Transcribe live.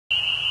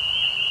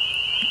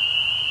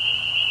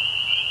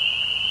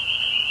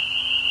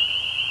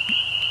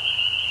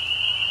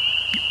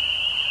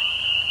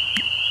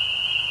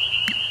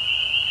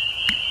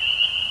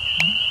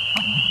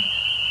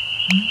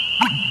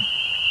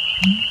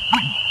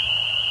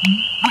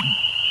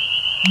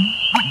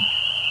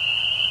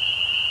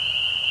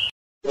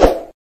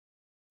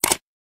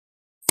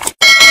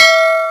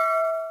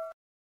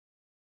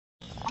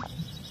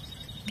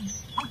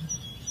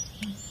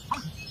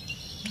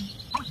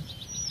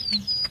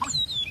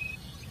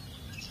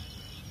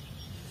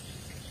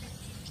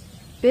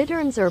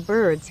Bitterns are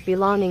birds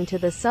belonging to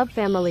the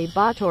subfamily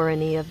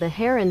Botaurinae of the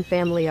heron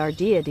family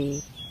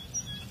Ardeidae.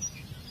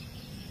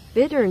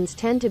 Bitterns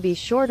tend to be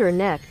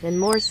shorter-necked and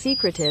more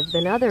secretive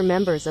than other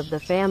members of the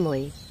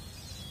family.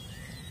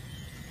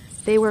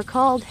 They were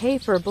called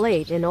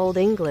hæferblæte in Old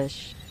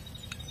English.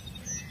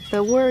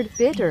 The word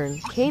bittern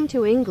came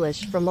to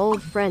English from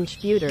Old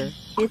French butor,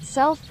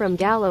 itself from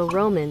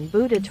Gallo-Roman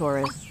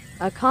butitaurus,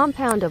 a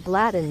compound of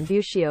Latin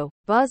butīō,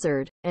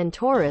 buzzard, and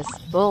taurus,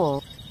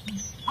 bull.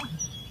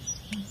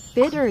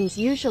 Bitterns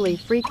usually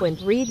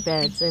frequent reed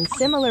beds and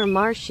similar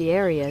marshy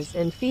areas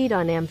and feed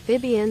on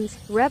amphibians,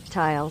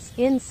 reptiles,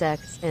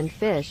 insects, and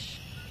fish.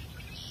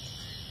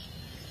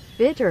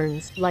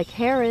 Bitterns, like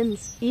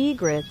herons,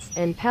 egrets,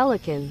 and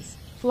pelicans,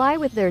 fly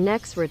with their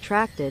necks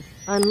retracted,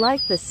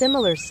 unlike the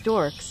similar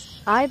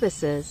storks,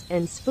 ibises,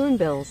 and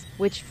spoonbills,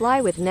 which fly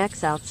with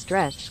necks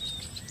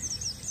outstretched.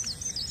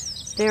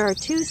 There are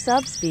two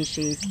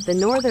subspecies, the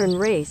northern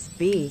race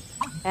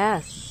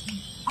B.S.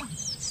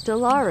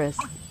 stellaris,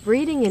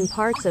 breeding in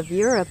parts of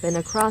Europe and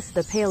across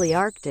the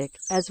Palearctic,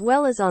 as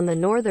well as on the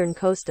northern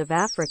coast of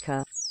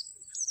Africa,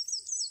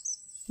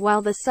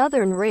 while the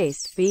southern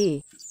race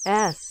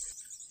B.S.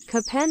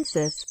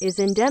 capensis is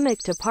endemic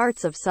to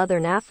parts of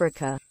southern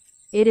Africa.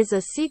 It is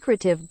a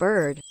secretive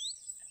bird,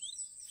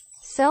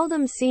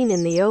 seldom seen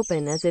in the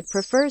open as it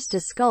prefers to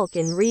skulk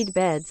in reed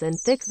beds and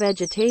thick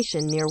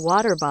vegetation near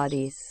water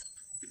bodies.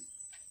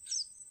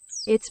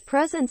 Its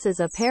presence is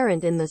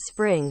apparent in the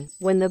spring,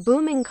 when the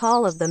booming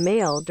call of the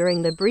male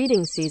during the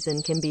breeding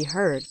season can be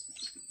heard.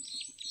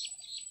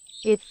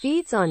 It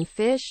feeds on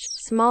fish,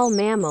 small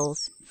mammals,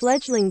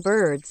 fledgling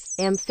birds,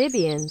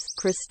 amphibians,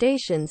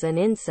 crustaceans and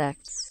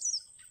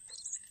insects.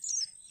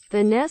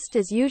 The nest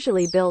is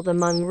usually built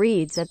among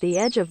reeds at the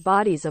edge of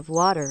bodies of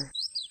water.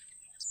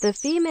 The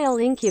female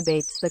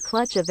incubates the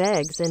clutch of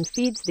eggs and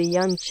feeds the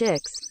young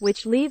chicks,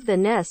 which leave the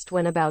nest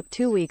when about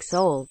 2 weeks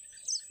old.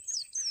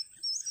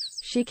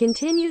 She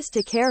continues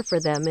to care for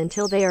them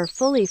until they are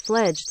fully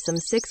fledged some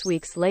 6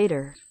 weeks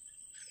later.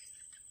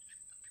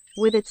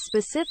 With its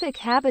specific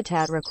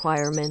habitat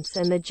requirements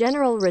and the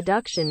general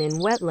reduction in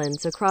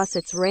wetlands across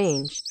its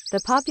range, the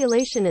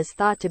population is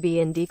thought to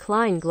be in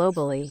decline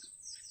globally.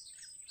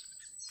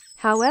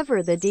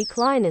 However, the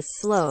decline is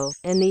slow,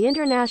 and the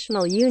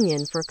International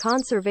Union for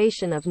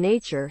Conservation of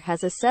Nature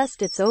has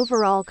assessed its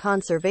overall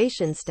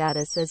conservation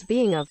status as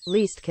being of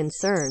least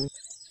concern.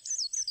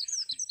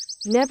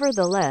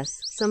 Nevertheless,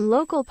 some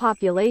local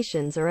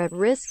populations are at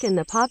risk and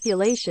the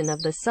population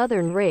of the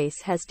southern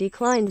race has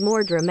declined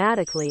more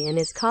dramatically and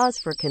is cause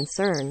for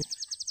concern.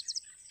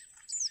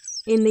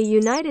 In the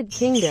United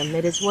Kingdom,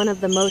 it is one of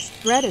the most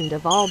threatened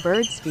of all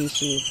bird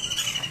species.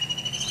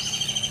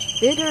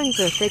 Bitterns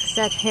are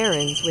thick-set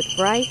herons with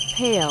bright,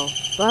 pale,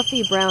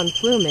 buffy brown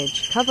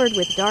plumage covered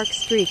with dark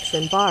streaks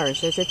and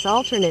bars, as its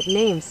alternate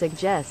name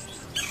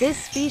suggests. This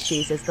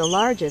species is the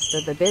largest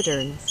of the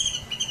bitterns,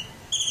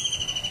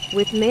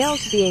 with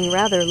males being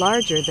rather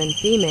larger than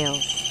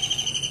females.